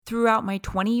Throughout my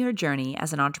 20-year journey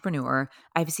as an entrepreneur,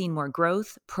 I've seen more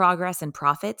growth, progress, and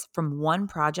profits from one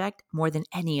project more than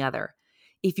any other.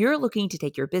 If you're looking to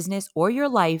take your business or your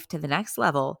life to the next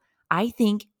level, I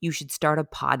think you should start a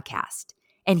podcast.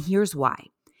 And here's why.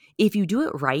 If you do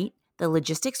it right, the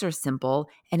logistics are simple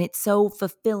and it's so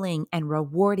fulfilling and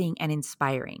rewarding and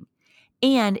inspiring.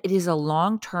 And it is a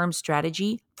long-term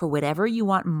strategy for whatever you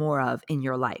want more of in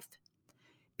your life.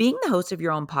 Being the host of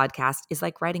your own podcast is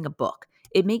like writing a book.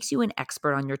 It makes you an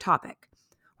expert on your topic.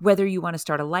 Whether you want to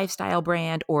start a lifestyle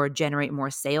brand or generate more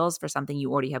sales for something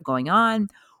you already have going on,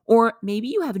 or maybe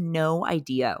you have no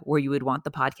idea where you would want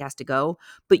the podcast to go,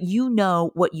 but you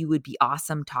know what you would be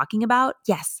awesome talking about,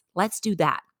 yes, let's do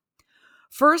that.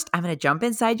 First, I'm going to jump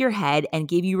inside your head and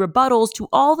give you rebuttals to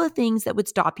all the things that would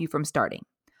stop you from starting.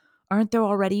 Aren't there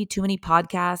already too many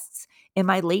podcasts? Am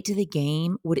I late to the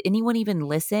game? Would anyone even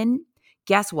listen?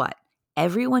 Guess what?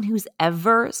 Everyone who's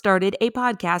ever started a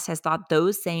podcast has thought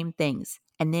those same things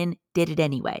and then did it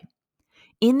anyway.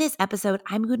 In this episode,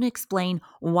 I'm going to explain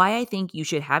why I think you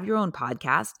should have your own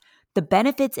podcast, the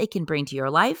benefits it can bring to your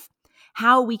life,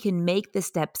 how we can make the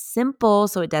steps simple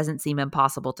so it doesn't seem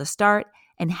impossible to start,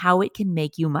 and how it can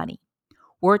make you money.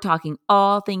 We're talking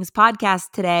all things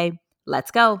podcast today.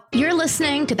 Let's go. You're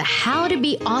listening to the How to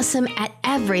Be Awesome at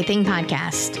Everything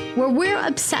podcast, where we're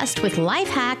obsessed with life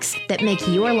hacks that make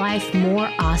your life more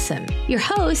awesome. Your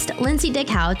host, Lindsay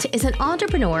Dickhout, is an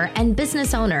entrepreneur and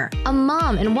business owner, a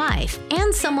mom and wife,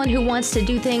 and someone who wants to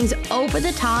do things over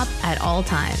the top at all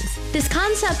times. This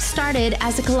concept started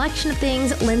as a collection of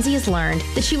things Lindsay has learned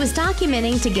that she was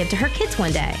documenting to give to her kids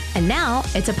one day, and now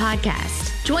it's a podcast.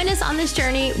 Join us on this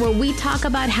journey where we talk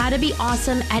about how to be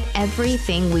awesome at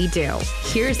everything we do.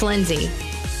 Here's Lindsay.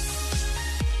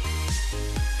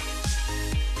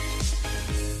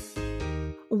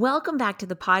 Welcome back to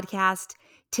the podcast.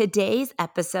 Today's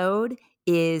episode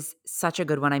is such a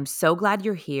good one. I'm so glad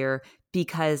you're here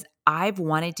because I've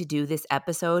wanted to do this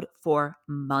episode for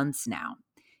months now.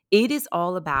 It is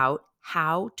all about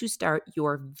how to start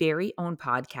your very own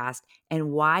podcast and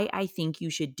why I think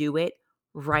you should do it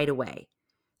right away.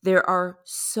 There are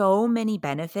so many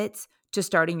benefits to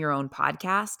starting your own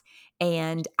podcast,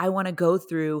 and I want to go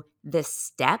through the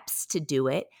steps to do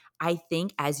it. I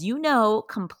think, as you know,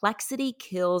 complexity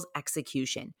kills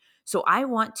execution. So I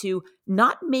want to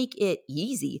not make it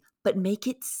easy, but make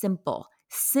it simple.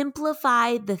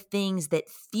 Simplify the things that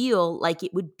feel like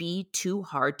it would be too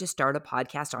hard to start a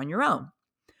podcast on your own.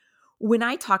 When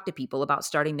I talk to people about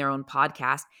starting their own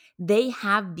podcast, they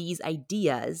have these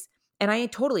ideas, and I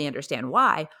totally understand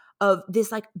why, of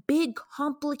this like big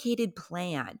complicated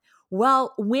plan.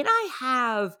 Well, when I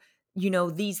have,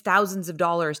 these thousands of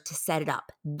dollars to set it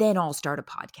up, then I'll start a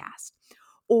podcast.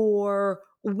 Or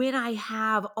when I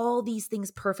have all these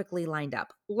things perfectly lined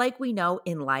up. Like we know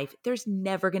in life, there's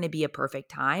never going to be a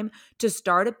perfect time to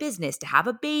start a business, to have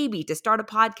a baby, to start a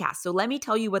podcast. So let me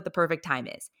tell you what the perfect time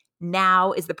is.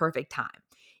 Now is the perfect time.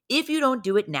 If you don't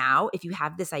do it now, if you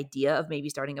have this idea of maybe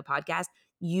starting a podcast,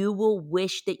 you will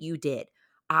wish that you did.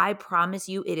 I promise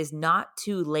you, it is not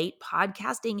too late.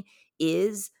 Podcasting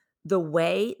is the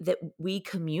way that we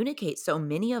communicate, so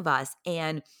many of us.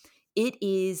 And it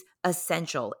is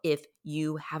essential if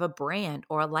you have a brand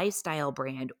or a lifestyle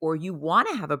brand, or you want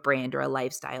to have a brand or a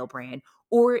lifestyle brand,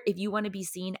 or if you want to be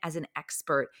seen as an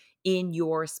expert in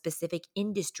your specific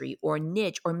industry or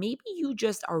niche, or maybe you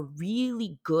just are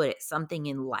really good at something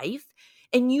in life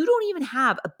and you don't even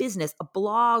have a business, a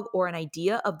blog, or an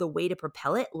idea of the way to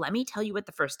propel it. Let me tell you what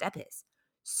the first step is.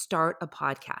 Start a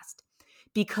podcast,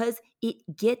 because it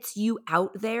gets you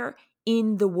out there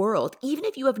in the world. Even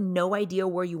if you have no idea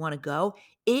where you want to go,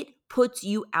 it puts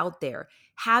you out there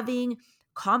having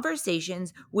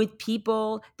conversations with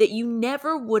people that you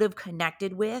never would have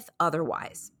connected with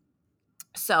otherwise.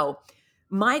 So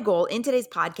my goal in today's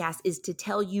podcast is to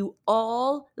tell you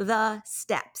all the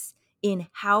steps in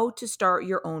how to start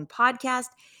your own podcast.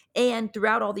 And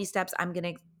throughout all these steps, I'm going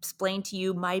to explain to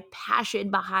you my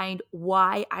passion behind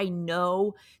why I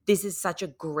know this is such a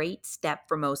great step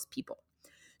for most people.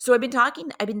 So I've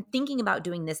been thinking about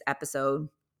doing this episode,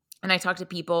 and I talk to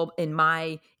people in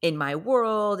my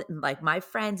world, like my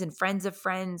friends and friends of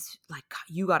friends, like,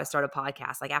 you got to start a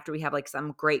podcast. Like after we have like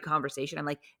some great conversation, I'm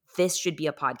like, this should be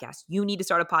a podcast. You need to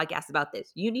start a podcast about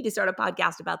this. You need to start a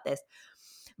podcast about this.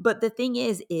 But the thing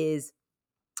is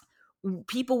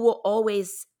people will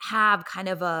always have kind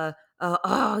of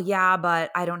oh yeah,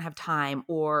 but I don't have time,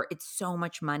 or it's so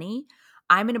much money.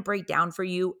 I'm going to break down for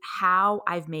you how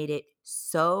I've made it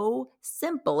so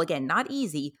simple. Again, not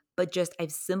easy, but just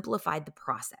I've simplified the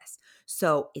process.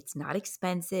 So it's not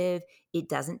expensive. It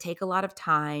doesn't take a lot of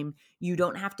time. You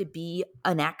don't have to be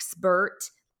an expert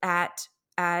at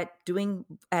doing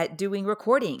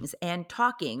recordings and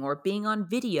talking or being on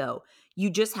video. You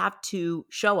just have to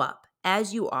show up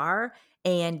as you are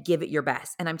and give it your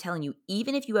best. And I'm telling you,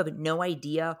 even if you have no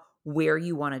idea where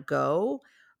you want to go,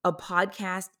 a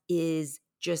podcast is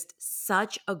just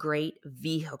such a great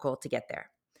vehicle to get there.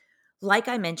 Like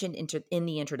I mentioned in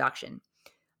the introduction,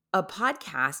 a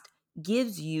podcast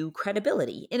gives you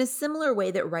credibility in a similar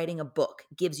way that writing a book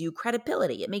gives you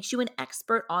credibility. It makes you an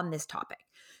expert on this topic.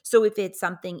 So if it's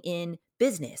something in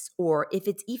business, or if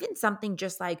it's even something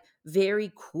just like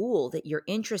very cool that you're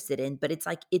interested in, but it's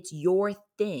like it's your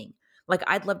thing. Like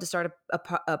I'd love to start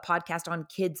a podcast on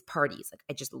kids parties. Like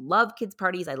I just love kids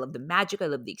parties. I love the magic. I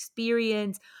love the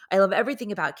experience. I love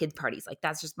everything about kids parties. Like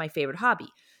that's just my favorite hobby.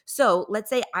 So let's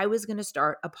say I was going to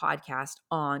start a podcast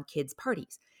on kids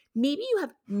parties. Maybe you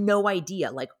have no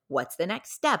idea, like, what's the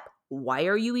next step? Why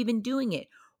are you even doing it?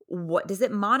 What does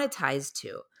it monetize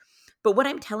to? But what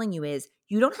I'm telling you is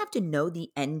you don't have to know the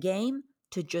end game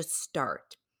to just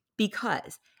start,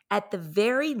 because at the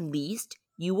very least,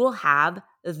 you will have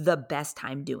the best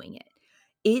time doing it.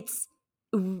 It's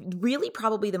really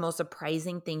probably the most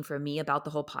surprising thing for me about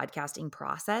the whole podcasting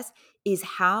process is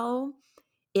how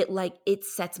it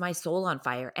sets my soul on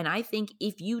fire. And I think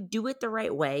if you do it the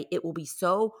right way, it will be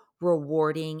so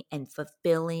rewarding and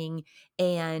fulfilling.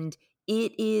 And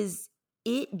it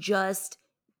just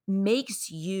makes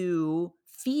you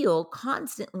feel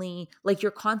constantly like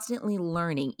you're constantly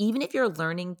learning. Even if you're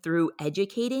learning through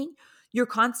educating, you're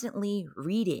constantly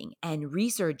reading and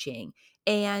researching.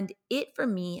 And it for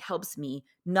me helps me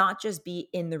not just be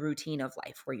in the routine of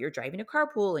life where you're driving a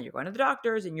carpool and you're going to the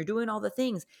doctors and you're doing all the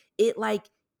things. It like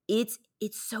it's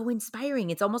so inspiring.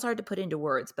 It's almost hard to put into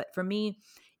words, but for me,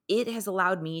 it has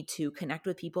allowed me to connect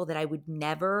with people that I would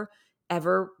never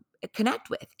ever connect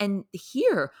with and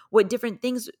hear what different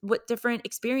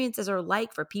experiences are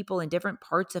like for people in different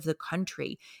parts of the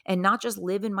country, and not just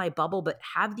live in my bubble, but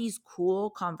have these cool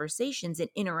conversations and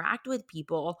interact with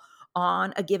people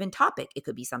on a given topic. It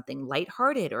could be something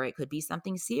lighthearted or it could be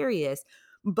something serious,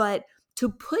 but to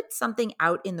put something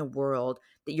out in the world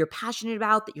that you're passionate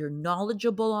about, that you're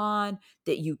knowledgeable on,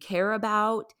 that you care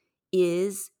about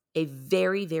is a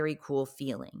very, very cool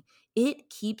feeling. It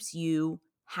keeps you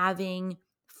having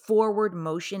forward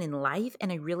motion in life.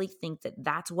 And I really think that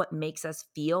that's what makes us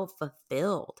feel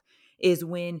fulfilled, is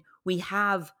when we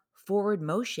have forward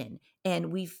motion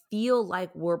and we feel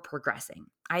like we're progressing.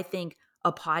 I think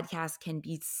a podcast can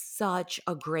be such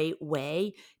a great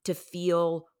way to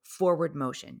feel forward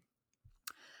motion.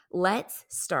 Let's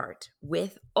start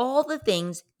with all the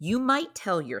things you might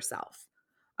tell yourself.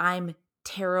 I'm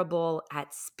terrible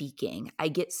at speaking. I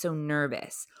get so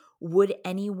nervous. Would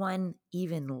anyone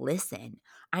even listen?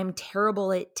 I'm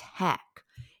terrible at tech.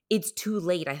 It's too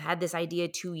late. I had this idea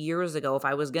 2 years ago. If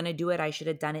I was going to do it, I should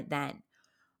have done it then.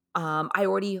 I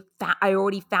already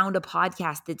found a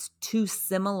podcast that's too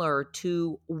similar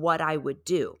to what I would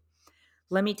do.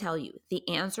 Let me tell you, the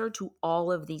answer to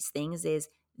all of these things is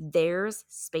there's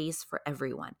space for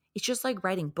everyone. It's just like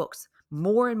writing books,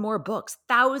 more and more books,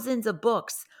 thousands of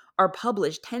books are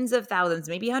published, tens of thousands,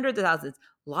 maybe hundreds of thousands.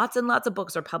 Lots and lots of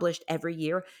books are published every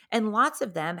year, and lots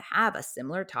of them have a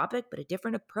similar topic, but a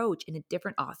different approach and a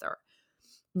different author.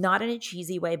 Not in a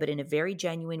cheesy way, but in a very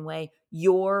genuine way.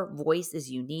 Your voice is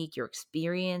unique, your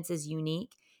experience is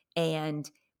unique,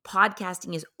 and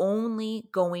podcasting is only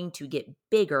going to get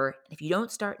bigger. If you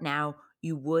don't start now,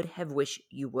 you would have wished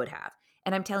you would have.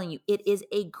 And I'm telling you, it is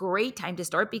a great time to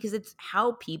start because it's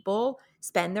how people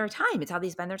spend their time. It's how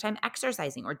they spend their time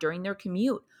exercising or during their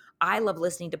commute. I love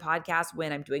listening to podcasts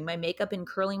when I'm doing my makeup and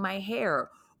curling my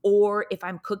hair, or if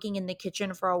I'm cooking in the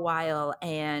kitchen for a while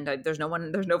and there's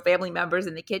no family members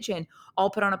in the kitchen,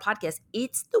 I'll put on a podcast.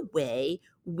 It's the way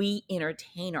we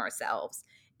entertain ourselves.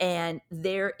 And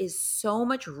there is so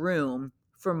much room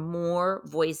for more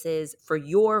voices, for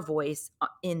your voice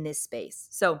in this space.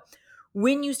 So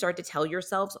when you start to tell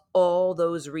yourselves all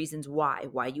those reasons why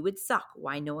you would suck,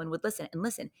 why no one would listen, and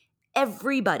listen,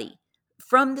 everybody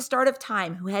from the start of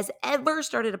time who has ever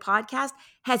started a podcast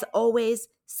has always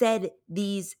said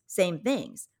these same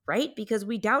things, right? Because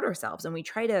we doubt ourselves and we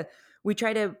try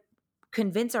to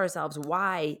convince ourselves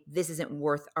why this isn't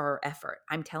worth our effort.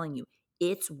 I'm telling you,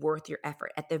 it's worth your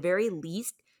effort at the very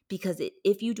least, because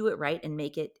if you do it right and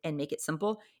make it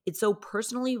simple, it's so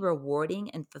personally rewarding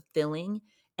and fulfilling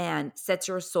and sets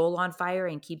your soul on fire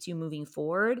and keeps you moving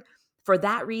forward. For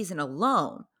that reason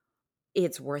alone,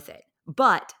 it's worth it.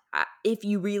 But if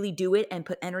you really do it and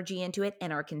put energy into it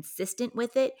and are consistent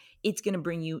with it, it's going to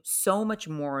bring you so much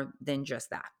more than just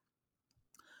that.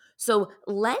 So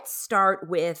let's start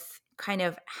with kind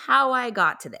of how I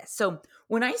got to this. So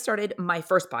when I started my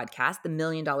first podcast, the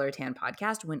Million Dollar Tan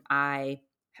podcast, when I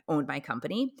owned my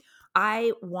company,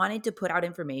 I wanted to put out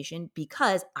information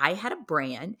because I had a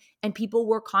brand and people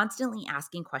were constantly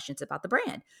asking questions about the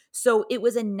brand. So it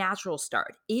was a natural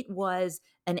start. It was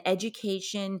an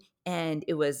education and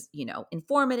it was,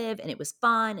 informative and it was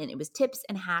fun and it was tips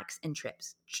and hacks and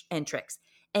tricks.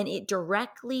 And it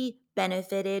directly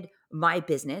benefited my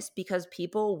business because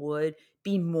people would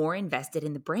be more invested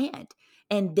in the brand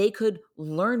and they could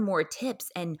learn more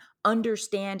tips and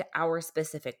understand our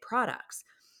specific products.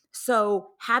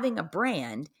 So, having a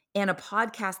brand and a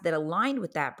podcast that aligned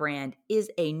with that brand is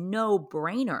a no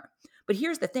brainer. But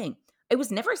here's the thing, I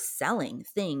was never selling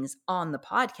things on the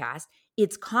podcast.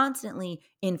 It's constantly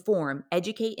inform,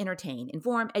 educate, entertain,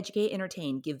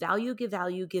 give value, give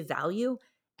value, give value.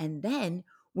 And then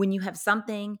when you have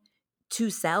something to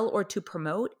sell or to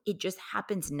promote, it just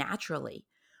happens naturally.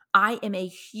 I am a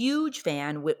huge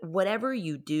fan with whatever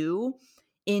you do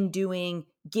in doing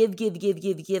give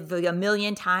a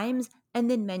million times and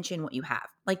then mention what you have.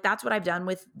 Like that's what I've done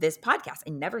with this podcast.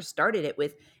 I never started it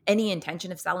with any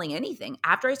intention of selling anything.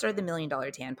 After I started the Million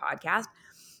Dollar Tan podcast,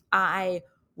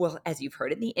 as you've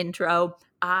heard in the intro,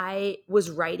 I was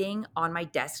writing on my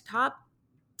desktop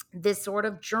this sort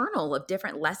of journal of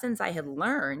different lessons I had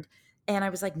learned. And I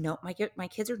was like, no, my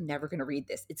kids are never going to read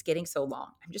this. It's getting so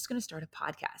long. I'm just going to start a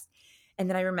podcast. And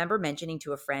then I remember mentioning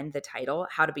to a friend the title,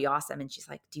 How to Be Awesome. And she's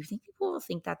like, do you think people will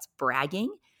think that's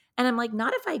bragging? And I'm like,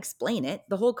 not if I explain it.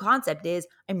 The whole concept is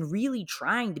I'm really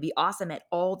trying to be awesome at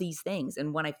all these things.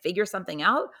 And when I figure something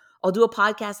out, I'll do a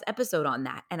podcast episode on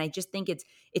that. And I just think it's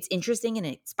interesting and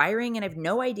inspiring. And I have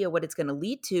no idea what it's going to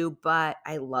lead to, but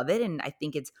I love it. And I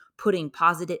think it's putting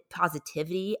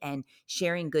positivity and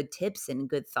sharing good tips and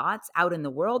good thoughts out in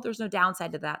the world. There's no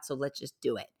downside to that. So let's just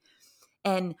do it.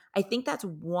 And I think that's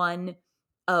one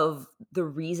of the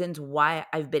reasons why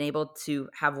I've been able to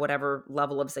have whatever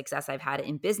level of success I've had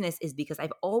in business is because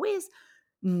I've always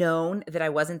known that I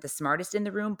wasn't the smartest in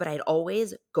the room, but I'd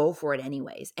always go for it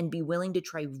anyways and be willing to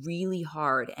try really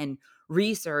hard and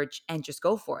research and just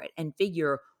go for it and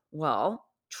figure, well,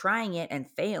 trying it and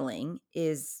failing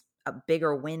is a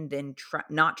bigger win than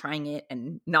not trying it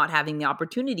and not having the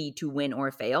opportunity to win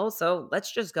or fail. So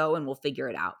let's just go and we'll figure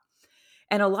it out.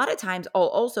 And a lot of times I'll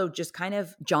also just kind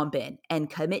of jump in and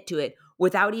commit to it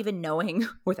without even knowing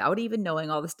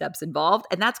all the steps involved.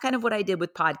 And that's kind of what I did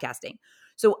with podcasting.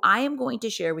 So I am going to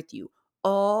share with you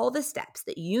all the steps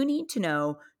that you need to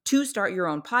know to start your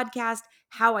own podcast,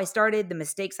 how I started, the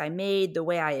mistakes I made, the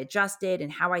way I adjusted,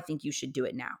 and how I think you should do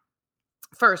it now.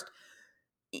 First,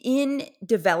 in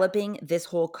developing this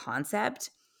whole concept,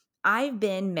 I've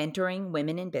been mentoring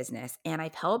women in business and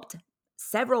I've helped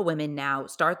several women now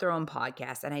start their own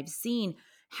podcast. And I've seen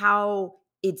how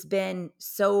it's been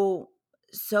so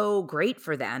great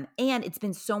for them. And it's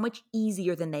been so much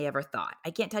easier than they ever thought. I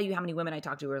can't tell you how many women I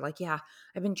talked to who are like, yeah,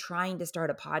 I've been trying to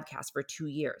start a podcast for 2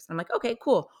 years. I'm like, okay,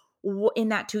 cool. In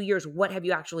that 2 years, what have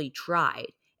you actually tried?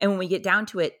 And when we get down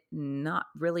to it, not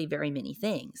really very many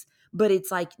things. But it's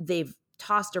like they've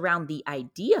tossed around the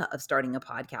idea of starting a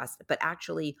podcast, but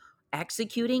actually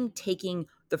executing, taking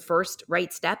the first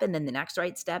right step and then the next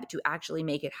right step to actually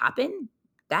make it happen,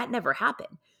 that never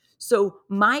happened. So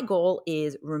my goal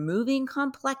is removing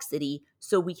complexity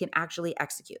so we can actually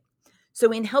execute.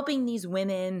 So in helping these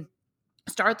women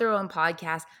start their own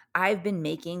podcast, I've been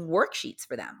making worksheets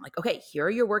for them. Like, okay, here are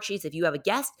your worksheets. If you have a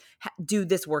guest, do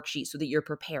this worksheet so that you're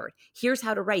prepared. Here's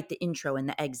how to write the intro and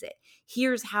the exit.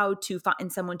 Here's how to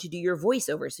find someone to do your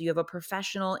voiceover so you have a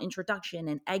professional introduction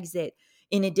and exit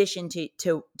in addition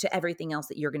to everything else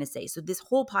that you're going to say. So this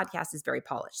whole podcast is very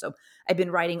polished. So I've been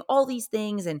writing all these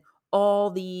things and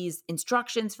all these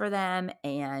instructions for them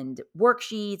and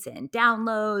worksheets and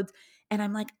downloads. And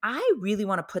I'm like, I really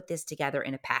want to put this together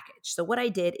in a package. So what I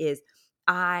did is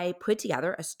I put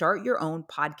together a Start Your Own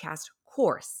Podcast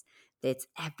course. That's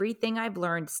everything I've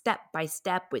learned step by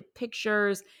step with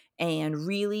pictures and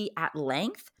really at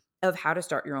length of how to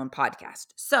start your own podcast.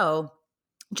 So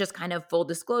just kind of full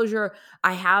disclosure,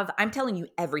 I'm telling you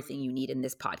everything you need in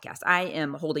this podcast. I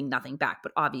am holding nothing back,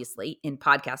 but obviously in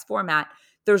podcast format,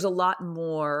 there's a lot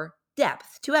more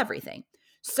depth to everything.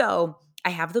 So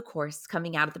I have the course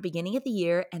coming out at the beginning of the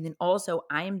year. And then also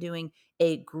I am doing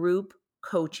a group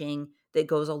coaching that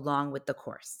goes along with the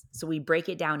course. So we break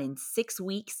it down in 6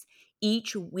 weeks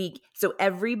each week. So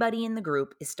everybody in the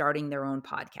group is starting their own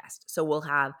podcast. So we'll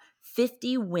have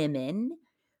 50 women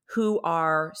who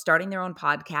are starting their own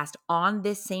podcast on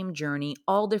this same journey,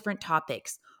 all different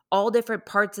topics, all different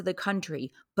parts of the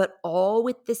country, but all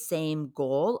with the same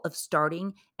goal of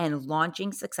starting and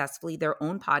launching successfully their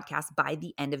own podcast by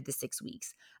the end of the 6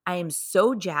 weeks. I am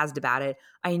so jazzed about it.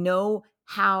 I know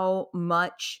how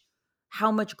much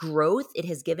growth it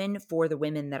has given for the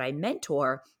women that I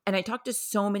mentor. And I talk to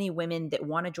so many women that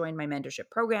want to join my mentorship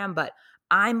program, but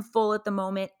I'm full at the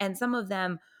moment. And some of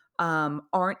them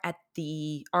aren't at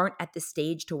the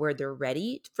stage to where they're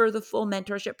ready for the full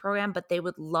mentorship program, but they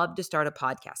would love to start a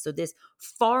podcast. So this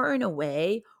far and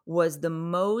away was the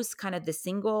most kind of the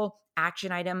single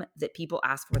action item that people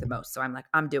ask for the most. So I'm like,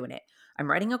 I'm doing it. I'm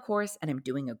writing a course and I'm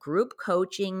doing a group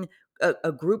coaching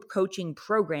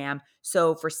program.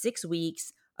 So for 6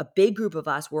 weeks, a big group of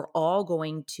us, we're all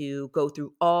going to go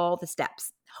through all the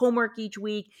steps, homework each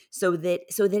week, so that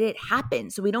it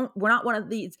happens. So we're not one of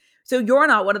these. So you're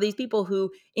not one of these people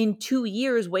who in 2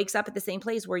 years wakes up at the same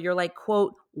place where you're like,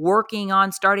 quote, working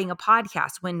on starting a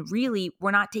podcast, when really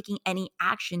we're not taking any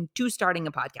action to starting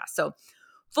a podcast. So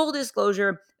full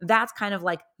disclosure, that's kind of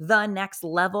like the next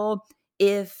level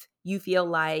if you feel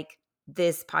like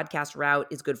this podcast route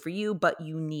is good for you, but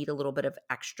you need a little bit of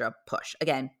extra push.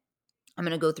 Again, I'm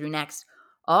going to go through next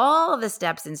all of the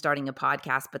steps in starting a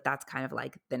podcast, but that's kind of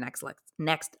like the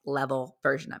next level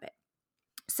version of it.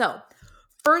 So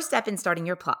first step in starting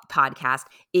your podcast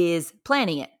is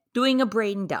planning it, doing a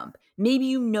brain dump. Maybe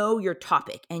you know your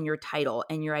topic and your title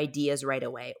and your ideas right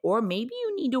away, or maybe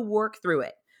you need to work through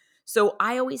it. So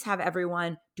I always have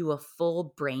everyone do a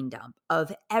full brain dump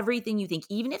of everything you think.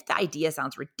 Even if the idea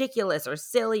sounds ridiculous or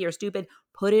silly or stupid,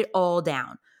 put it all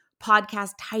down.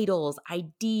 Podcast titles,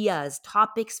 ideas,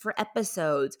 topics for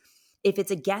episodes. If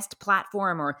it's a guest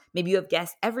platform, or maybe you have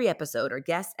guests every episode or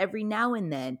guests every now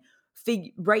and then,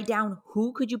 write down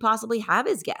who could you possibly have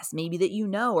as guests, maybe that you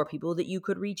know, or people that you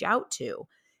could reach out to,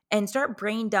 and start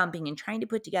brain dumping and trying to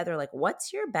put together like,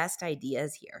 what's your best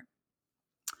ideas here?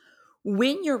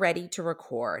 When you're ready to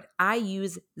record, I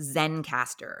use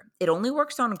Zencastr. It only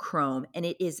works on Chrome, and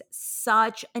it is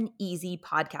such an easy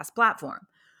podcast platform.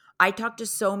 I talk to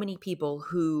so many people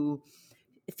who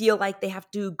feel like they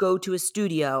have to go to a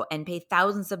studio and pay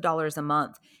thousands of dollars a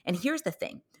month. And here's the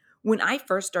thing. When I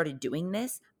first started doing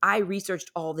this, I researched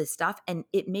all this stuff, and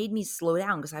it made me slow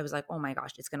down because I was like, oh my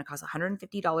gosh, it's going to cost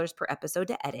 $150 per episode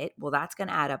to edit. Well, that's going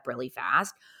to add up really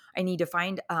fast. I need to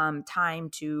find time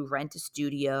to rent a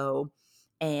studio,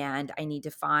 and I need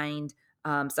to find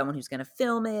someone who's going to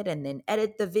film it and then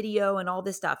edit the video and all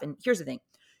this stuff. And here's the thing.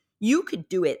 You could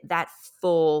do it that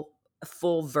full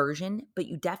version, but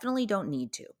you definitely don't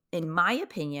need to. In my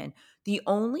opinion, the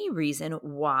only reason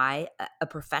why a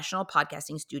professional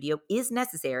podcasting studio is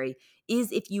necessary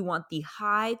is if you want the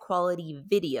high quality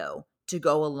video to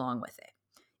go along with it.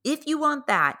 If you want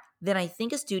that, then I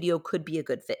think a studio could be a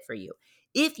good fit for you.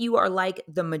 If you are like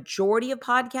the majority of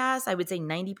podcasts, I would say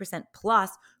 90%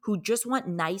 plus, who just want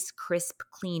nice, crisp,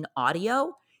 clean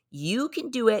audio, you can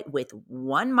do it with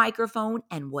one microphone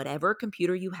and whatever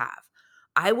computer you have.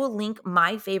 I will link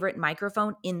my favorite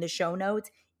microphone in the show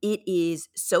notes. It is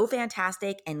so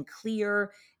fantastic and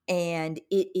clear, and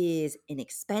it is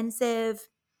inexpensive.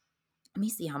 Let me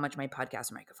see how much my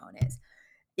podcast microphone is.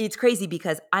 It's crazy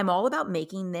because I'm all about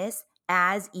making this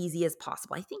as easy as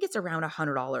possible. I think it's around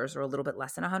 $100 or a little bit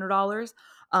less than $100,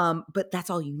 but that's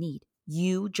all you need.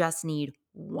 You just need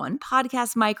one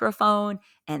podcast microphone,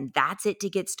 and that's it to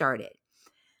get started.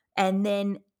 And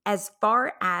then as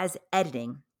far as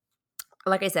editing,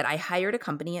 like I said, I hired a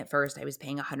company at first. I was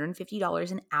paying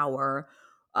 $150 an hour,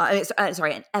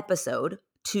 an episode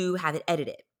to have it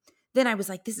edited. Then I was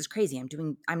like, this is crazy.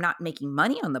 I'm not making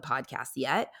money on the podcast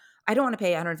yet. I don't want to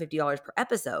pay $150 per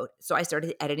episode. So I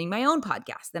started editing my own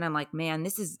podcast. Then I'm like, man,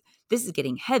 this is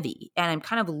getting heavy, and I'm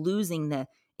kind of losing the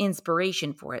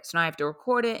inspiration for it. So now I have to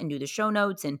record it and do the show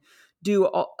notes and do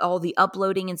all the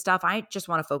uploading and stuff. I just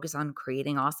want to focus on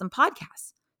creating awesome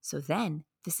podcasts. So then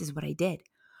this is what I did.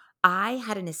 I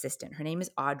had an assistant. Her name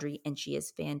is Audrey, and she is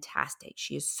fantastic.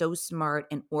 She is so smart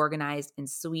and organized and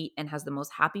sweet and has the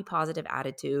most happy, positive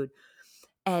attitude.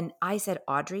 And I said,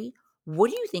 Audrey, what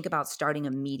do you think about starting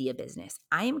a media business?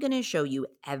 I am going to show you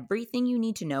everything you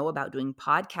need to know about doing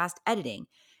podcast editing.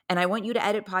 And I want you to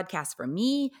edit podcasts for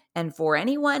me and for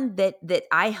anyone that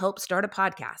I help start a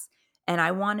podcast. And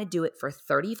I want to do it for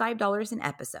 $35 an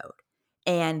episode.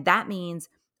 And that means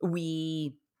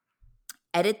we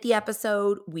edit the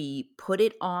episode, we put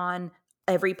it on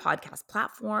every podcast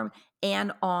platform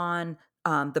and on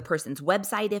the person's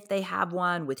website if they have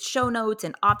one, with show notes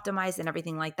and optimized and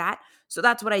everything like that. So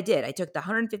that's what I did. I took the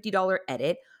 $150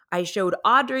 edit. I showed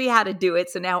Audrey how to do it.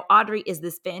 So now Audrey is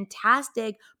this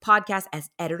fantastic podcast as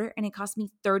editor, and it cost me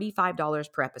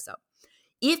 $35 per episode.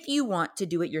 If you want to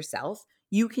do it yourself,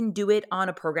 you can do it on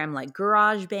a program like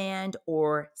GarageBand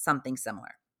or something similar.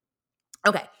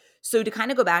 Okay, so to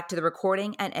kind of go back to the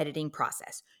recording and editing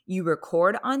process, you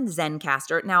record on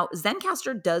Zencastr. Now,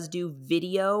 Zencastr does do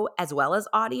video as well as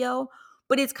audio,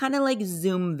 but it's kind of like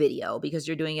Zoom video because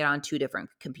you're doing it on two different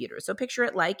computers. So picture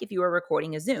it like if you were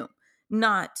recording a Zoom.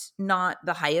 Not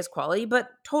the highest quality, but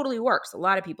totally works. A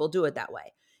lot of people do it that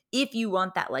way. If you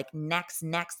want that like next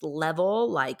level,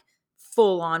 like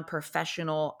full on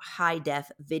professional high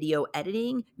def video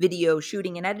editing, video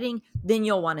shooting and editing, then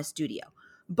you'll want a studio.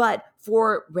 But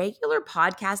for regular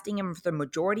podcasting and for the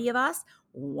majority of us,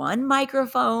 one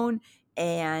microphone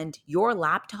and your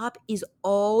laptop is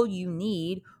all you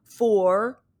need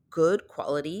for good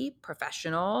quality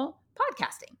professional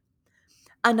podcasting.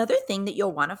 Another thing that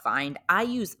you'll want to find, I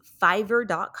use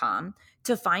Fiverr.com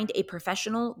to find a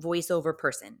professional voiceover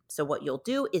person. So what you'll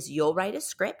do is you'll write a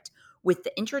script with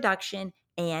the introduction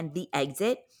and the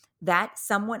exit that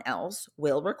someone else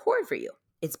will record for you.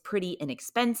 It's pretty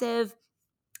inexpensive.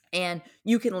 And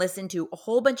you can listen to a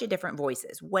whole bunch of different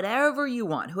voices, whatever you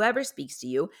want, whoever speaks to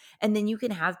you. And then you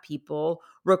can have people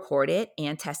record it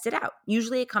and test it out.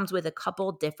 Usually it comes with a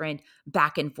couple different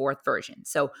back and forth versions.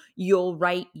 So you'll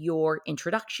write your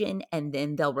introduction and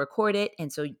then they'll record it.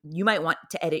 And so you might want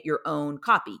to edit your own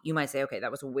copy. You might say, okay,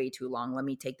 that was way too long. Let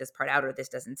me take this part out, or this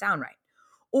doesn't sound right.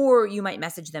 Or you might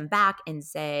message them back and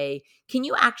say, can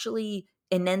you actually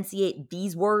enunciate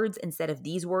these words instead of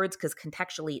these words, because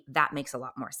contextually that makes a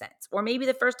lot more sense. Or maybe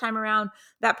the first time around,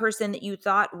 that person that you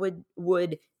thought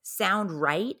would sound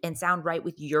right and sound right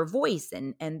with your voice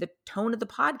and the tone of the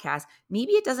podcast,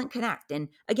 maybe it doesn't connect. And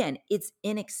again, it's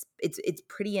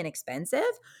pretty inexpensive.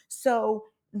 So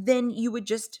then you would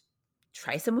just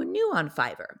try someone new on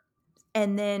Fiverr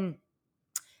and then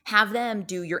have them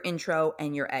do your intro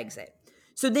and your exit.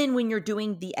 So then when you're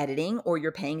doing the editing, or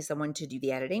you're paying someone to do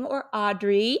the editing, or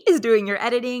Audrey is doing your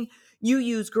editing, you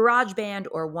use GarageBand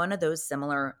or one of those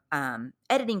similar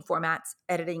editing formats,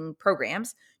 editing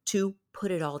programs to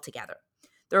put it all together.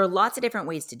 There are lots of different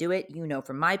ways to do it. You know,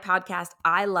 from my podcast,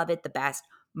 I love it the best.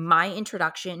 My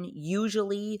introduction,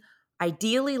 usually,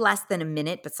 ideally less than a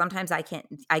minute, but sometimes I can't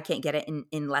get it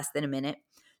in less than a minute.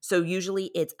 So usually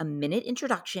it's a minute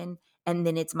introduction, and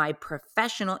then it's my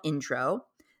professional intro.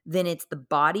 Then it's the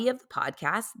body of the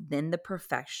podcast, then the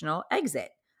professional exit.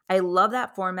 I love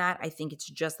that format. I think it's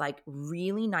just like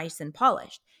really nice and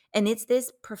polished. And it's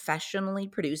this professionally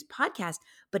produced podcast,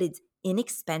 but it's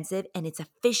inexpensive and it's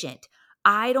efficient.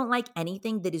 I don't like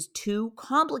anything that is too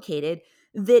complicated,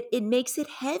 that it makes it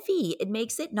heavy. It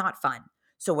makes it not fun.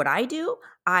 So what I do,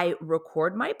 I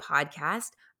record my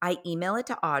podcast. I email it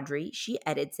to Audrey. She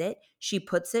edits it. She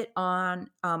puts it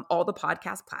on all the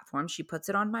podcast platforms. She puts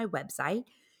it on my website.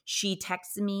 She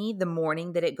texts me the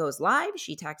morning that it goes live.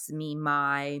 She texts me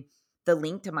the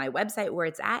link to my website where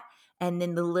it's at, and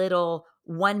then the little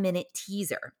 1-minute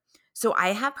teaser. So I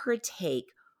have her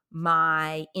take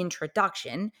my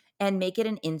introduction and make it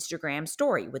an Instagram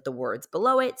story with the words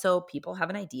below it, so people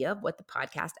have an idea of what the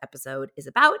podcast episode is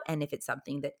about and if it's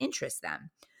something that interests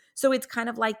them. So it's kind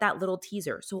of like that little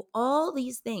teaser. So all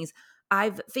these things,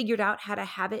 I've figured out how to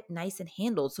have it nice and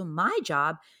handled. So my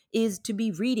job is to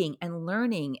be reading and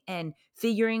learning and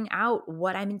figuring out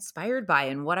what I'm inspired by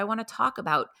and what I want to talk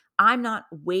about. I'm not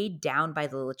weighed down by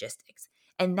the logistics.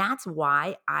 And that's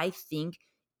why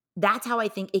that's how I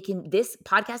think this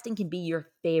podcasting can be your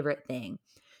favorite thing,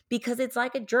 because it's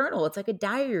like a journal. It's like a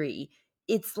diary.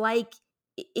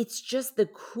 It's just the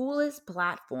coolest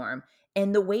platform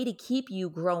and the way to keep you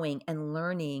growing and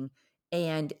learning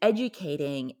and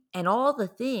educating and all the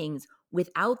things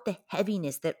without the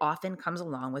heaviness that often comes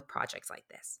along with projects like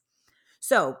this.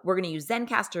 So we're going to use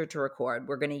Zencastr to record.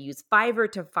 We're going to use Fiverr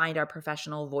to find our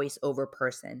professional voiceover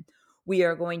person. We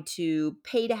are going to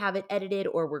pay to have it edited,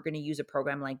 or we're going to use a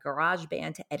program like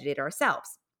GarageBand to edit it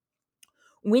ourselves.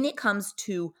 When it comes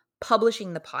to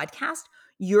publishing the podcast,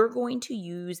 you're going to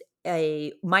use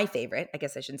my favorite, I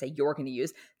guess I shouldn't say you're going to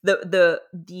use, the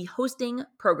hosting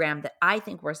program that I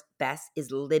think works best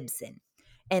is Libsyn.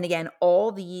 And again,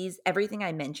 everything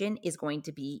I mentioned is going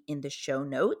to be in the show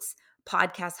notes,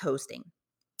 podcast hosting.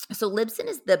 So Libsyn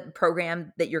is the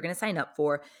program that you're going to sign up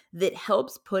for that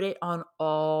helps put it on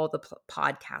all the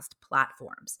podcast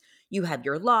platforms. You have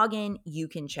your login, you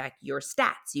can check your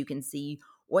stats, you can see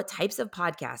what types of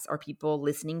podcasts are people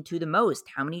listening to the most,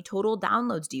 how many total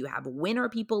downloads do you have, when are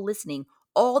people listening,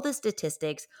 all the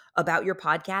statistics about your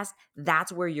podcast,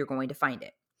 that's where you're going to find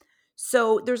it.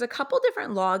 So there's a couple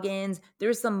different logins.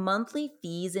 There's some monthly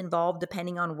fees involved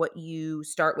depending on what you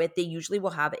start with. They usually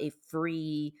will have a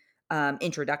free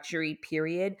introductory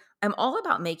period. I'm all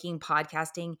about making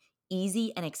podcasting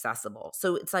easy and accessible.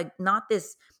 So it's like not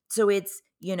this, so it's,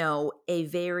 a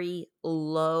very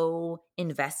low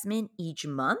investment each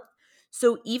month.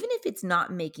 So even if it's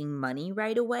not making money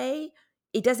right away,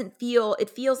 it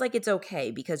feels like it's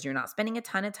okay because you're not spending a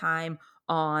ton of time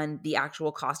on the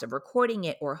actual cost of recording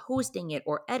it or hosting it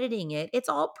or editing it. It's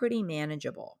all pretty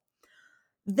manageable.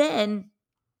 Then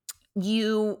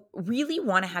you really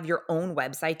want to have your own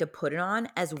website to put it on,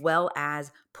 as well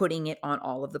as putting it on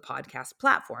all of the podcast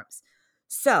platforms.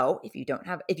 So if you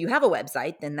have a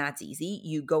website, then that's easy.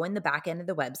 You go in the back end of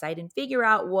the website and figure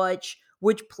out which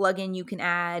plugin you can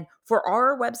add. For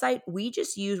our website,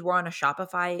 we're on a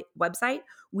Shopify website.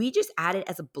 We just add it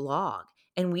as a blog,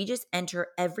 and we just enter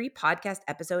every podcast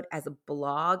episode as a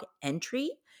blog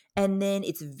entry. And then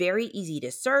it's very easy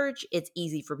to search. It's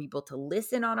easy for people to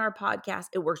listen on our podcast.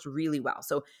 It works really well.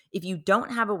 So if you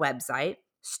don't have a website,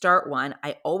 start one.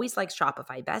 I always like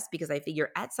Shopify best because I figure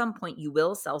at some point you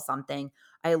will sell something.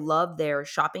 I love their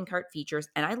shopping cart features.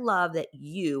 And I love that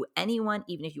anyone,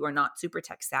 even if you are not super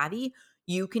tech savvy,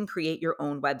 you can create your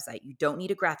own website. You don't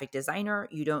need a graphic designer.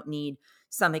 You don't need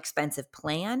some expensive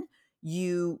plan.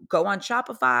 You go on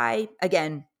Shopify.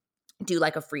 Again, do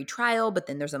like a free trial, but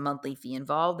then there's a monthly fee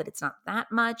involved, but it's not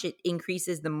that much. It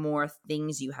increases the more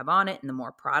things you have on it and the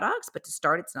more products, but to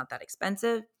start, it's not that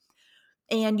expensive.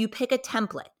 And you pick a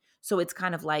template. So it's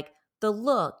kind of like the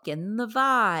look and the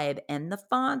vibe and the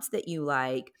fonts that you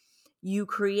like. You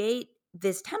create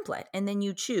this template and then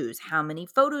you choose how many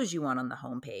photos you want on the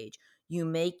homepage. You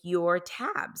make your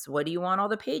tabs. What do you want all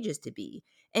the pages to be?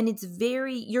 And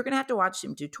you're going to have to watch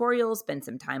some tutorials, spend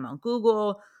some time on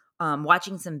Google,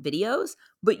 watching some videos,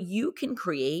 but you can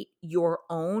create your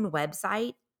own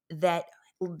website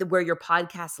where your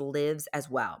podcast lives as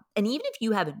well. And even if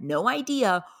you have no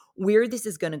idea where this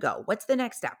is going to go, what's the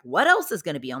next step? What else is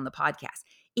going to be on the podcast?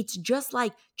 It's just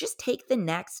take the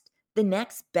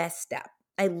next best step.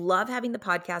 I love having the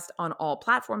podcast on all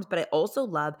platforms, but I also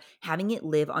love having it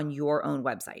live on your own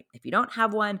website. If you don't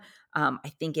have one,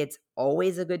 I think it's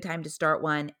always a good time to start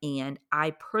one. And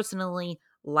I personally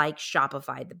like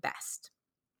Shopify the best.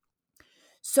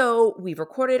 So we've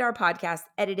recorded our podcast,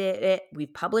 edited it,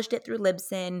 we've published it through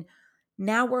Libsyn.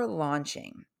 Now we're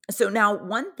launching. So now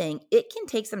one thing, it can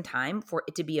take some time for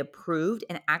it to be approved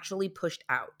and actually pushed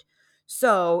out.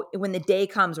 So when the day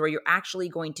comes where you're actually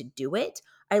going to do it,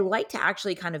 I like to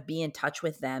actually kind of be in touch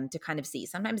with them to kind of see.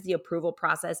 Sometimes the approval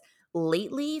process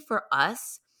lately for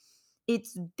us,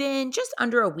 it's been just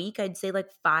under a week. I'd say like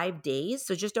 5 days.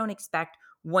 So just don't expect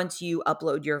once you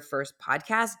upload your first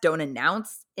podcast, don't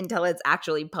announce until it's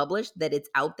actually published that it's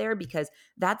out there, because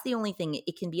that's the only thing.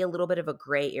 It can be a little bit of a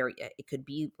gray area. It could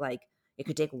be like, it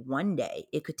could take 1 day.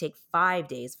 It could take 5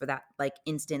 days for that like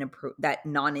that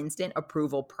non-instant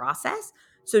approval process.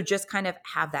 So just kind of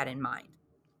have that in mind.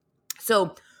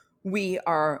 So we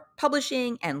are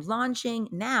publishing and launching.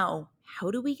 Now, how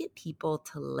do we get people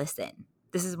to listen?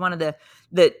 This is one of the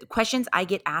questions I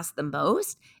get asked the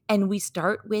most. And we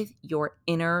start with your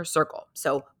inner circle.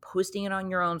 So posting it on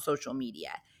your own social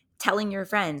media, telling your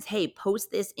friends, hey, I'm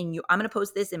going to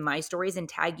post this in my stories and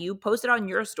tag you, post it on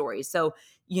your stories. So,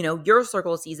 your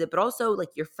circle sees it, but also like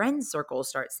your friend's circle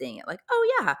start seeing it. Like, oh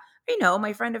yeah,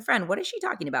 my friend of friend, what is she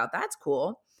talking about? That's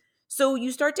cool. So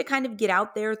you start to kind of get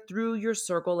out there through your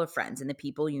circle of friends and the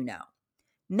people you know.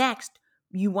 Next,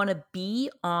 you want to be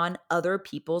on other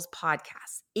people's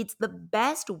podcasts. It's the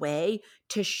best way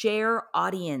to share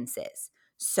audiences.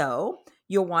 So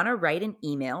you'll want to write an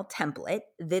email template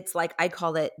that's like, I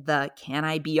call it the "Can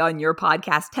I be on your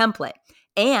podcast" template,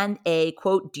 and a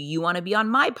quote, "Do you want to be on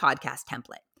my podcast"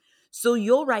 template. So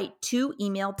you'll write 2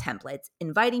 email templates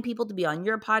inviting people to be on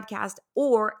your podcast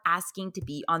or asking to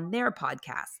be on their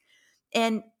podcast.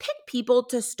 And pick people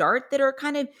to start that are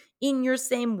kind of in your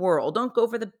same world. Don't go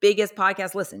for the biggest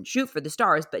podcast. Listen, shoot for the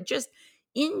stars, but just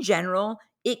in general,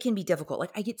 it can be difficult.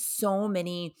 Like I get so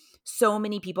many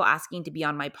people asking to be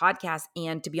on my podcast.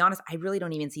 And to be honest, I really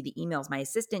don't even see the emails. My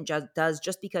assistant does,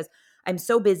 just because I'm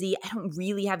so busy. I don't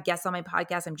really have guests on my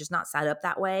podcast. I'm just not set up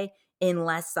that way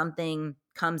unless something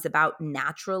comes about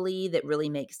naturally that really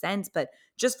makes sense. But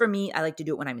just for me, I like to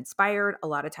do it when I'm inspired. A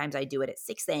lot of times I do it at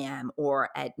 6 a.m. or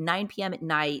at 9 p.m. at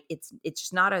night. It's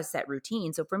just not a set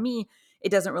routine. So for me, it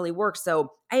doesn't really work.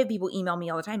 So I have people email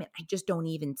me all the time and I just don't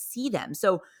even see them.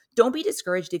 So don't be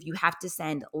discouraged if you have to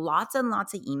send lots and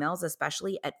lots of emails,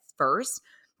 especially at first,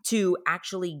 to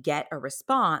actually get a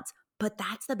response. But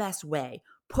that's the best way.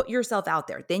 Put yourself out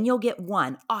there. Then you'll get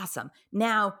one. Awesome.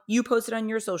 Now you post it on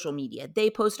your social media. They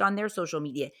post it on their social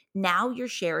media. Now you're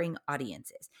sharing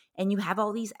audiences and you have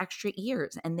all these extra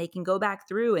ears and they can go back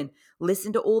through and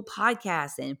listen to old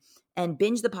podcasts and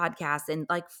binge the podcast and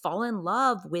like fall in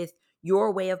love with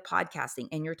your way of podcasting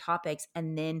and your topics.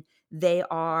 And then they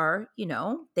are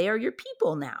your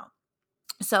people now.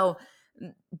 So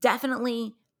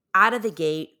definitely out of the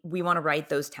gate, we want to write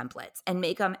those templates and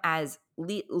make them as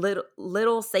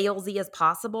little salesy as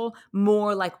possible,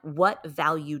 more like what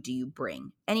value do you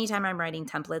bring? Anytime I'm writing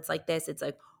templates like this, it's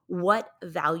like, what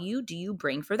value do you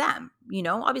bring for them?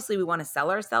 Obviously we want to sell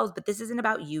ourselves, but this isn't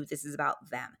about you. This is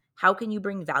about them. How can you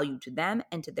bring value to them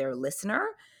and to their listener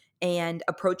and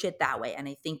approach it that way? And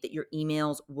I think that your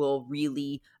emails will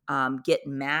really get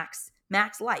max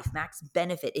life, max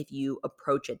benefit if you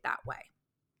approach it that way.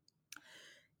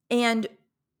 And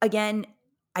again,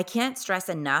 I can't stress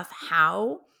enough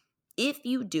how, if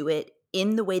you do it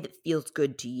in the way that feels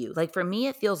good to you, like for me,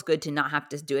 it feels good to not have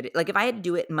to do it. Like if I had to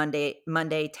do it Monday,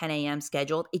 10 a.m.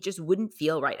 scheduled, it just wouldn't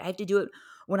feel right. I have to do it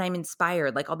when I'm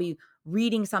inspired. Like I'll be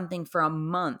reading something for a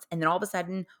month and then all of a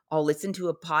sudden I'll listen to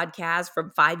a podcast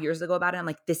from 5 years ago about it. I'm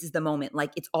like, this is the moment.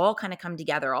 Like it's all kind of come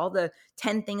together. All the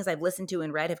 10 things I've listened to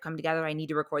and read have come together. I need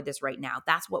to record this right now.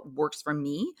 That's what works for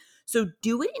me. So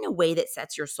do it in a way that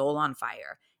sets your soul on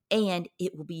fire and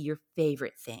it will be your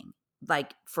favorite thing.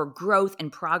 Like for growth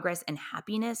and progress and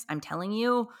happiness, I'm telling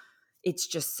you, it's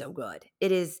just so good.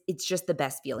 It's just the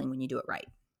best feeling when you do it right.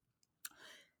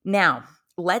 Now,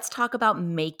 let's talk about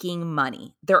making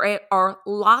money. There are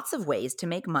lots of ways to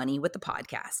make money with the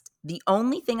podcast. The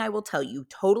only thing I will tell you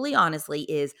totally honestly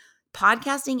is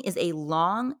podcasting is a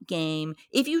long game.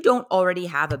 If you don't already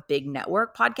have a big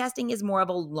network, podcasting is more of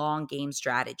a long game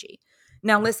strategy.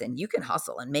 Now, listen, you can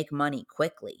hustle and make money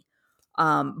quickly.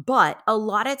 But a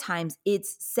lot of times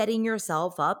it's setting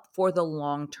yourself up for the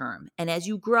long term. And as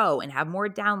you grow and have more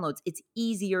downloads, it's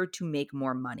easier to make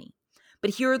more money.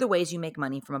 But here are the ways you make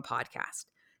money from a podcast.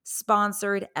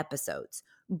 Sponsored episodes,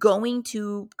 going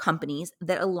to companies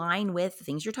that align with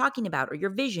things you're talking about or your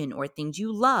vision or things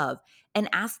you love and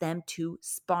ask them to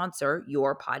sponsor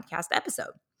your podcast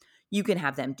episode. You can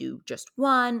have them do just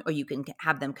one, or you can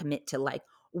have them commit to like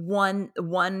one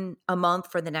a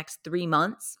month for the next 3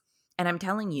 months. And I'm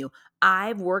telling you,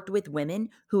 I've worked with women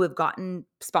who have gotten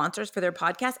sponsors for their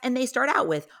podcast and they start out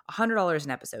with $100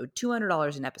 an episode,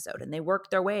 $200 an episode, and they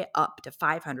work their way up to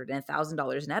 $500 and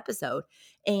 $1,000 an episode.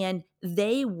 And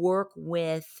they work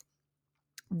with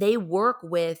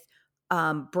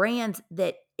brands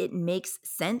that it makes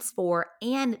sense for,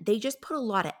 and they just put a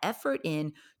lot of effort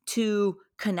in to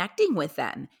connecting with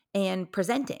them and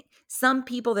presenting. Some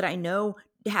people that I know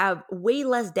have way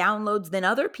less downloads than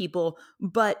other people,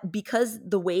 but because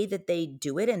the way that they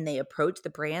do it and they approach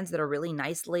the brands that are really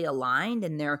nicely aligned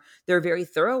and they're very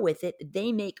thorough with it,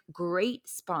 they make great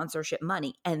sponsorship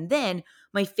money. And then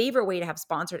my favorite way to have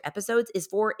sponsored episodes is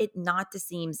for it not to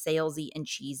seem salesy and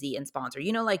cheesy and sponsored.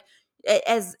 Like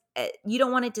as you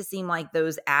don't want it to seem like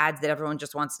those ads that everyone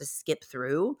just wants to skip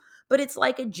through, but it's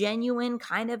like a genuine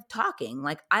kind of talking.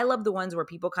 Like I love the ones where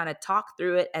people kind of talk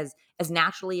through it as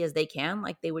naturally as they can,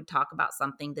 like they would talk about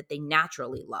something that they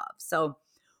naturally love. So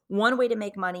one way to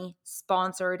make money,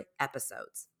 sponsored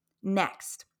episodes.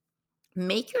 Next,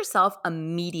 make yourself a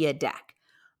media deck.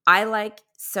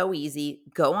 So easy.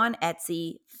 Go on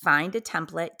Etsy, find a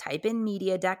template, type in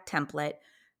media deck template,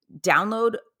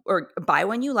 download or buy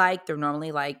one you like. They're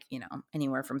normally like,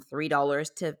 anywhere from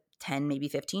 $3 to $10, maybe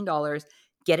 $15.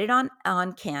 Get it on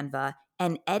Canva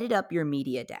and edit up your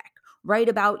media deck. Write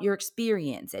about your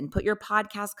experience and put your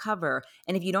podcast cover.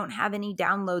 And if you don't have any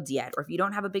downloads yet, or if you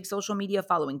don't have a big social media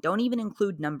following, don't even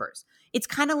include numbers. It's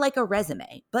kind of like a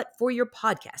resume, but for your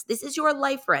podcast. This is your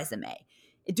life resume.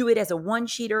 Do it as a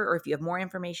one-sheeter, or if you have more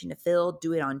information to fill,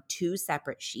 do it on 2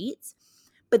 separate sheets.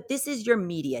 But this is your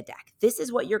media deck. This is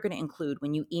what you're going to include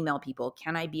when you email people.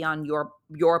 Can I be on your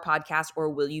podcast, or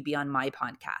will you be on my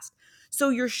podcast? So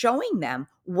you're showing them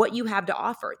what you have to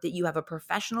offer, that you have a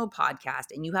professional podcast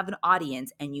and you have an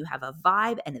audience and you have a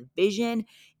vibe and a vision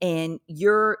and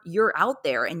you're out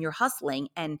there and you're hustling,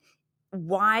 and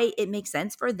why it makes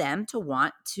sense for them to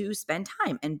want to spend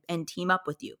time and team up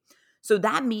with you. So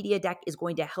that media deck is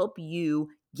going to help you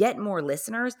get more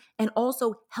listeners and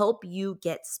also help you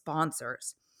get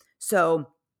sponsors. So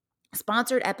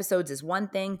sponsored episodes is one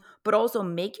thing, but also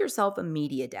make yourself a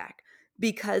media deck,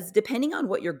 because depending on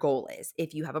what your goal is,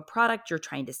 if you have a product you're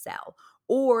trying to sell,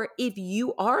 or if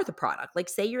you are the product, like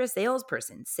say you're a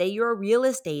salesperson, say you're a real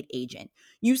estate agent,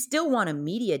 you still want a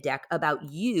media deck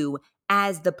about you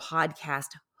as the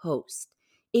podcast host.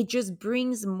 It just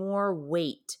brings more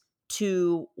weight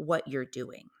to what you're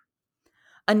doing.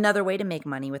 Another way to make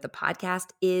money with a podcast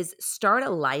is start a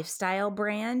lifestyle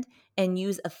brand and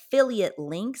use affiliate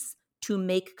links to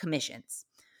make commissions.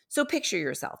 So picture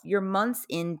yourself, you're months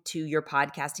into your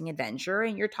podcasting adventure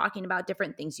and you're talking about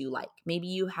different things you like. Maybe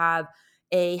you have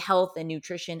a health and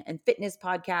nutrition and fitness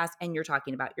podcast and you're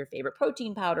talking about your favorite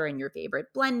protein powder and your favorite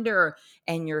blender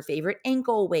and your favorite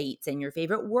ankle weights and your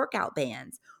favorite workout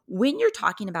bands. When you're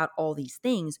talking about all these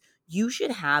things, you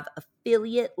should have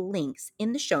affiliate links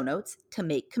in the show notes to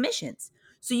make commissions.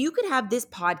 So you could have this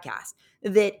podcast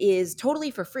that is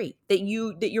totally for free, that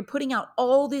you're putting out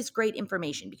all this great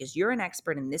information because you're an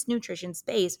expert in this nutrition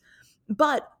space.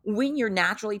 But when you're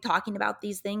naturally talking about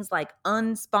these things like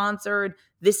unsponsored,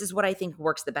 this is what I think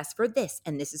works the best for this,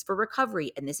 and this is for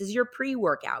recovery, and this is your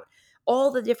pre-workout,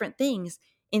 all the different things,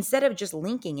 instead of just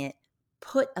linking it,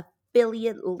 put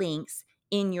affiliate links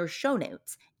in your show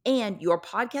notes. And your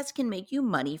podcast can make you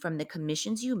money from the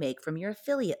commissions you make from your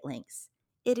affiliate links.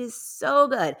 It is so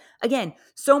good. Again,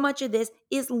 so much of this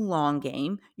is long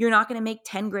game. You're not going to make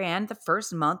 10 grand the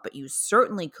first month, but you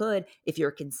certainly could if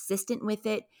you're consistent with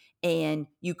it and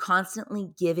you constantly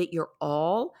give it your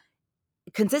all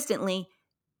consistently.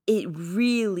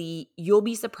 You'll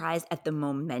be surprised at the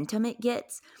momentum it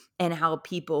gets and how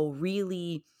people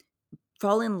really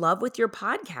fall in love with your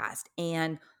podcast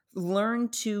and learn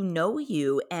to know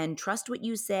you and trust what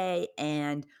you say.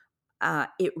 And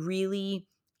it really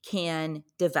can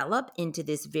develop into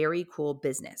this very cool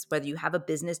business, whether you have a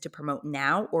business to promote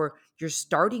now or you're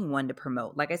starting one to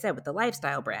promote. Like I said, with the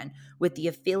lifestyle brand, with the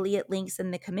affiliate links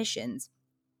and the commissions,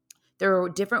 there are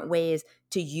different ways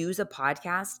to use a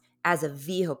podcast as a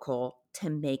vehicle to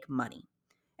make money.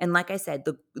 And like I said,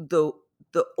 the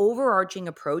overarching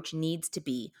approach needs to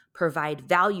be provide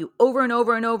value over and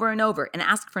over and over and over and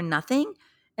ask for nothing,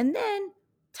 and then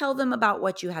tell them about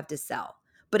what you have to sell.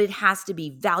 But it has to be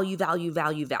value, value,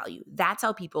 value, value. That's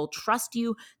how people trust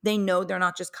you. They know they're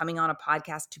not just coming on a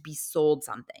podcast to be sold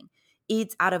something.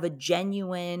 It's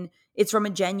from a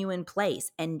genuine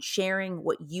place and sharing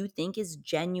what you think is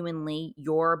genuinely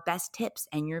your best tips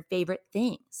and your favorite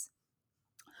things.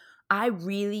 I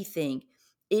really think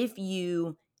if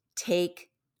you take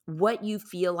what you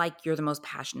feel like you're the most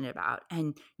passionate about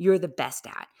and you're the best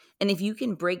at, and if you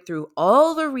can break through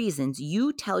all the reasons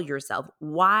you tell yourself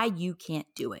why you can't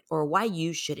do it or why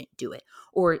you shouldn't do it,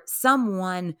 or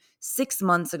someone 6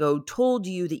 months ago told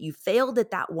you that you failed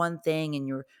at that one thing and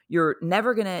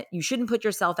you shouldn't put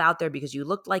yourself out there because you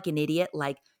looked like an idiot,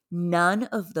 like none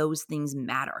of those things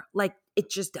matter. Like it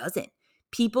just doesn't.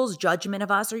 People's judgment of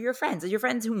us are your friends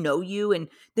who know you, and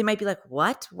they might be like,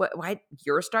 what, why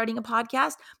you're starting a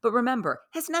podcast? But remember,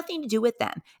 it has nothing to do with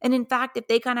them. And in fact, if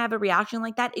they kind of have a reaction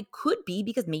like that, it could be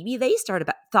because maybe they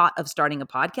thought of starting a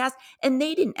podcast and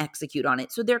they didn't execute on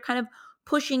it. So they're kind of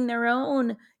pushing their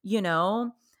own,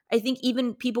 I think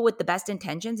even people with the best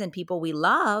intentions and people we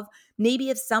love, maybe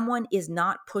if someone is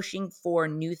not pushing for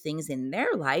new things in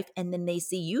their life and then they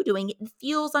see you doing it, it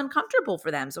feels uncomfortable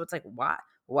for them. So it's like, what?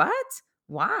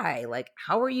 Why? Like,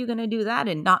 how are you going to do that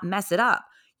and not mess it up?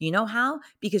 You know how?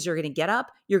 Because you're going to get up,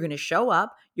 you're going to show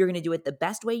up, you're going to do it the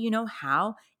best way you know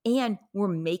how. And we're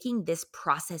making this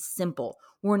process simple.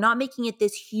 We're not making it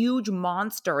this huge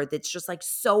monster that's just like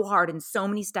so hard and so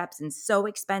many steps and so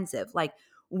expensive. Like,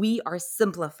 we are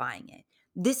simplifying it.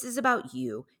 This is about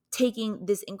you taking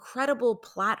this incredible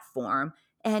platform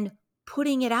and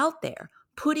putting it out there,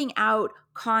 putting out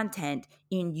content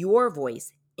in your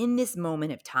voice in this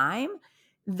moment of time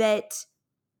that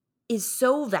is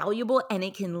so valuable, and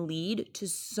it can lead to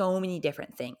so many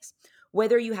different things.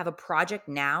 Whether you have a project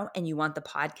now and you want the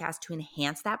podcast to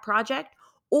enhance that project,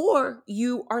 or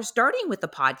you are starting with the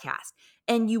podcast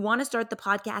and you want to start the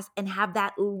podcast and have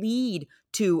that lead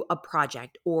to a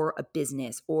project or a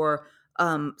business or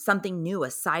something new,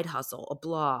 a side hustle, a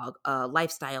blog, a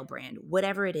lifestyle brand,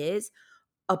 whatever it is,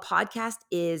 a podcast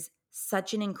is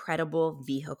such an incredible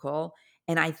vehicle.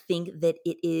 And I think that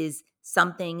it is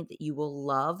something that you will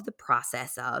love the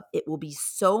process of. It will be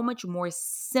so much more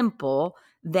simple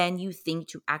than you think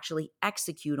to actually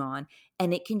execute on.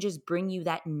 And it can just bring you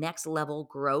that next level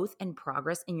growth and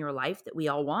progress in your life that we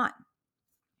all want.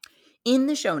 In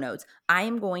the show notes, I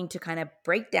am going to kind of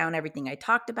break down everything I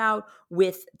talked about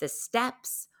with the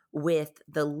steps, with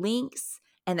the links,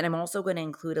 and then I'm also going to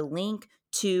include a link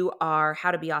to our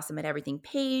How to Be Awesome at Everything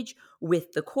page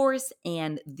with the course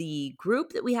and the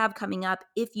group that we have coming up.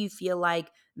 If you feel like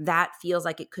that feels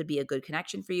like it could be a good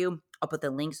connection for you, I'll put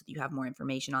the link so that you have more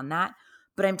information on that.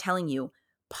 But I'm telling you,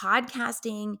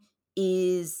 podcasting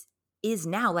is is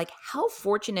now. Like, how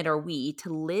fortunate are we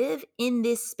to live in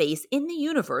this space in the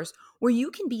universe where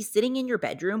you can be sitting in your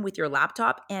bedroom with your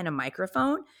laptop and a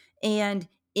microphone, and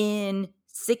in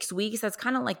 6 weeks, that's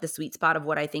kind of like the sweet spot of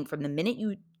what I think, from the minute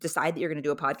you decide that you're going to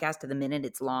do a podcast to the minute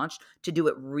it's launched, to do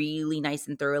it really nice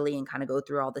and thoroughly and kind of go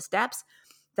through all the steps.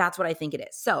 That's what I think it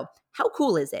is. So how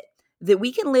cool is it that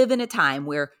we can live in a time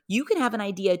where you can have an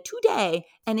idea today,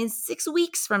 and in 6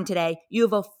 weeks from today, you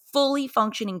have a fully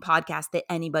functioning podcast that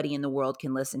anybody in the world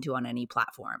can listen to on any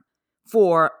platform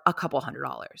for a couple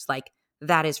 $100? Like,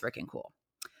 that is freaking cool.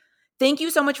 Thank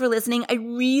you so much for listening. I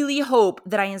really hope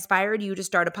that I inspired you to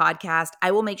start a podcast.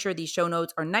 I will make sure these show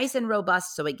notes are nice and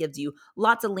robust, so it gives you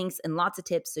lots of links and lots of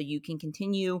tips so you can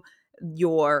continue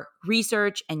your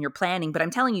research and your planning. But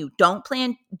I'm telling you, don't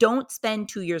spend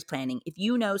 2 years planning. If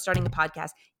you know starting a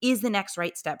podcast is the next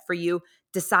right step for you,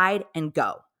 decide and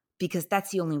go, because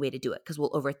that's the only way to do it, because we'll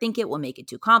overthink it, we'll make it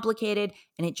too complicated,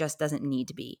 and it just doesn't need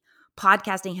to be.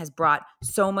 Podcasting has brought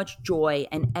so much joy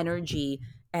and energy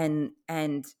and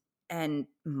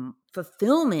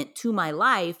fulfillment to my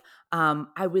life. I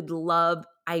love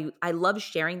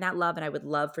sharing that love, and I would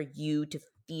love for you to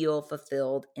feel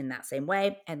fulfilled in that same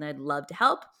way. And I'd love to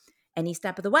help any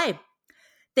step of the way.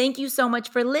 Thank you so much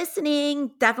for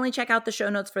listening. Definitely check out the show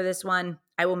notes for this one.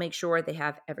 I will make sure they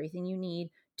have everything you need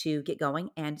to get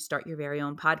going and start your very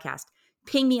own podcast.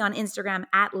 Ping me on Instagram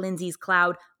at Lindsay's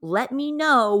Cloud. Let me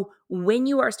know when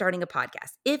you are starting a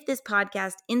podcast. If this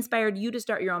podcast inspired you to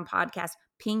start your own podcast,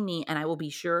 ping me and I will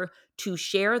be sure to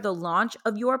share the launch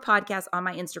of your podcast on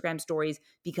my Instagram stories,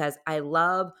 because I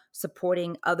love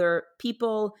supporting other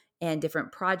people and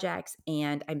different projects.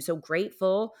 And I'm so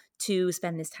grateful to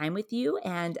spend this time with you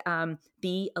and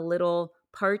be a little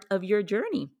part of your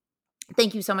journey.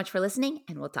 Thank you so much for listening,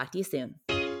 and we'll talk to you soon.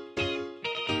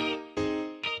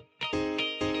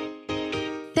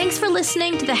 Thanks for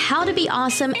listening to the How to Be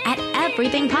Awesome at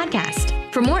Everything podcast.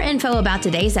 For more info about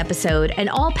today's episode and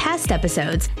all past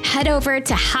episodes, head over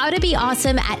to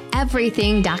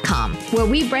howtobeawesomeateverything.com, where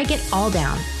we break it all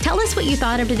down. Tell us what you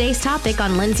thought of today's topic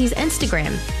on Lindsay's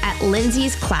Instagram at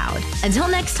Lindsay's Cloud. Until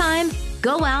next time,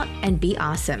 go out and be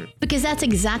awesome, because that's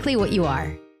exactly what you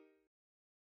are.